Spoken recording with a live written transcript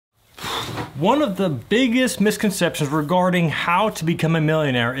One of the biggest misconceptions regarding how to become a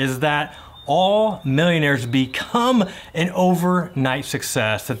millionaire is that all millionaires become an overnight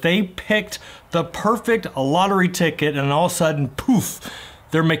success, that they picked the perfect lottery ticket and all of a sudden, poof,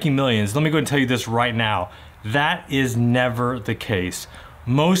 they're making millions. Let me go and tell you this right now. That is never the case.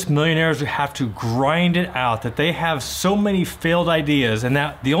 Most millionaires have to grind it out, that they have so many failed ideas and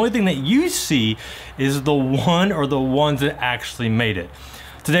that the only thing that you see is the one or the ones that actually made it.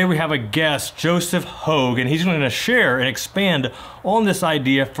 Today we have a guest, Joseph Hogue, and he's going to share and expand on this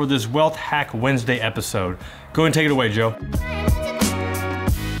idea for this Wealth Hack Wednesday episode. Go and take it away, Joe.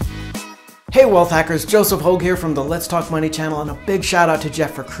 Hey Wealth Hackers, Joseph Hogue here from the Let's Talk Money channel, and a big shout out to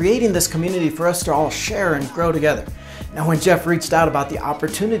Jeff for creating this community for us to all share and grow together. Now when Jeff reached out about the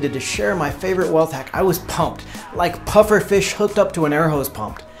opportunity to share my favorite wealth hack, I was pumped, like puffer fish hooked up to an air hose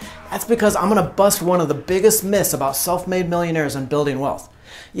pumped. That's because I'm going to bust one of the biggest myths about self-made millionaires and building wealth.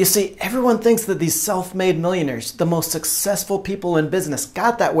 You see, everyone thinks that these self-made millionaires, the most successful people in business,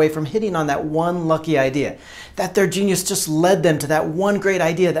 got that way from hitting on that one lucky idea, that their genius just led them to that one great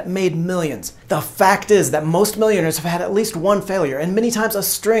idea that made millions. The fact is that most millionaires have had at least one failure and many times a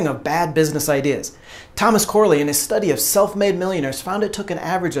string of bad business ideas. Thomas Corley, in his study of self-made millionaires, found it took an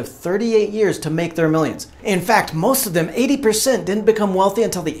average of 38 years to make their millions. In fact, most of them, 80%, didn't become wealthy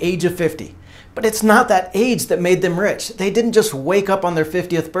until the age of 50. But it's not that age that made them rich. They didn't just wake up on their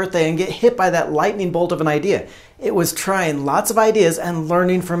 50th birthday and get hit by that lightning bolt of an idea. It was trying lots of ideas and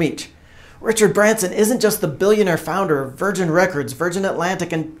learning from each. Richard Branson isn't just the billionaire founder of Virgin Records, Virgin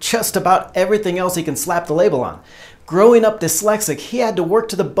Atlantic, and just about everything else he can slap the label on. Growing up dyslexic, he had to work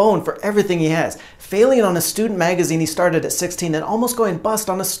to the bone for everything he has, failing on a student magazine he started at 16 and almost going bust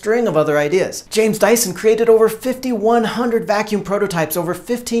on a string of other ideas. James Dyson created over 5,100 vacuum prototypes over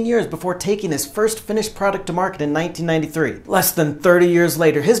 15 years before taking his first finished product to market in 1993. Less than 30 years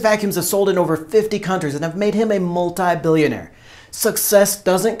later, his vacuums have sold in over 50 countries and have made him a multi-billionaire. Success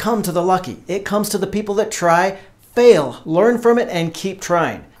doesn't come to the lucky. It comes to the people that try, fail, learn from it, and keep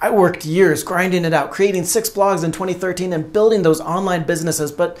trying. I worked years grinding it out, creating 6 blogs in 2013 and building those online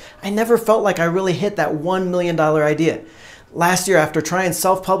businesses, but I never felt like I really hit that $1 million idea. Last year, after trying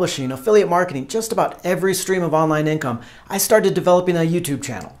self-publishing, affiliate marketing, just about every stream of online income, I started developing a YouTube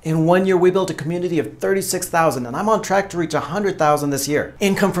channel. In 1 year, we built a community of 36,000, and I'm on track to reach 100,000 this year.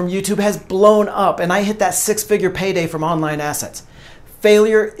 Income from YouTube has blown up, and I hit that 6-figure payday from online assets.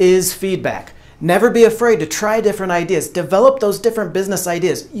 Failure is feedback. Never be afraid to try different ideas. Develop those different business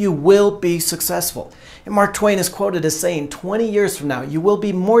ideas. You will be successful. And Mark Twain is quoted as saying, 20 years from now, you will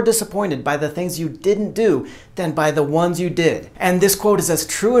be more disappointed by the things you didn't do than by the ones you did. And this quote is as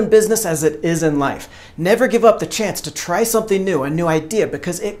true in business as it is in life. Never give up the chance to try something new, a new idea,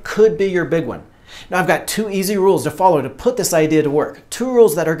 because it could be your big one. Now I've got 2 easy rules to follow to put this idea to work. 2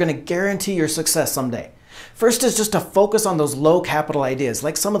 rules that are going to guarantee your success someday. First is just to focus on those low capital ideas,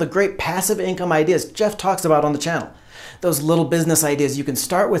 like some of the great passive income ideas Jeff talks about on the channel. Those little business ideas you can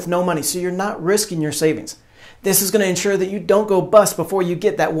start with no money so you're not risking your savings. This is going to ensure that you don't go bust before you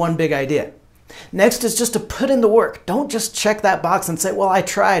get that one big idea. Next is just to put in the work. Don't just check that box and say, well, I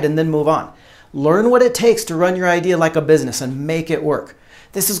tried, and then move on. Learn what it takes to run your idea like a business and make it work.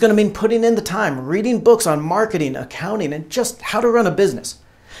 This is going to mean putting in the time, reading books on marketing, accounting, and just how to run a business.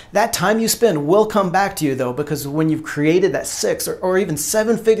 That time you spend will come back to you though, because when you've created that 6 or even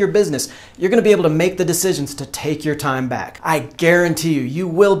 7-figure business, you're going to be able to make the decisions to take your time back. I guarantee you, you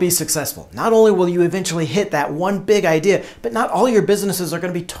will be successful. Not only will you eventually hit that one big idea, but not all your businesses are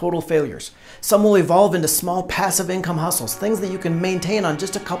going to be total failures. Some will evolve into small passive income hustles, things that you can maintain on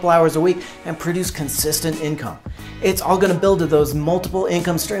just a couple hours a week and produce consistent income. It's all going to build to those multiple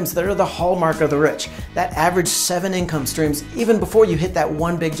income streams that are the hallmark of the rich, that average 7 income streams even before you hit that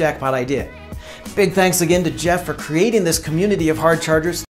one big jackpot idea. Big thanks again to Jeff for creating this community of hard chargers.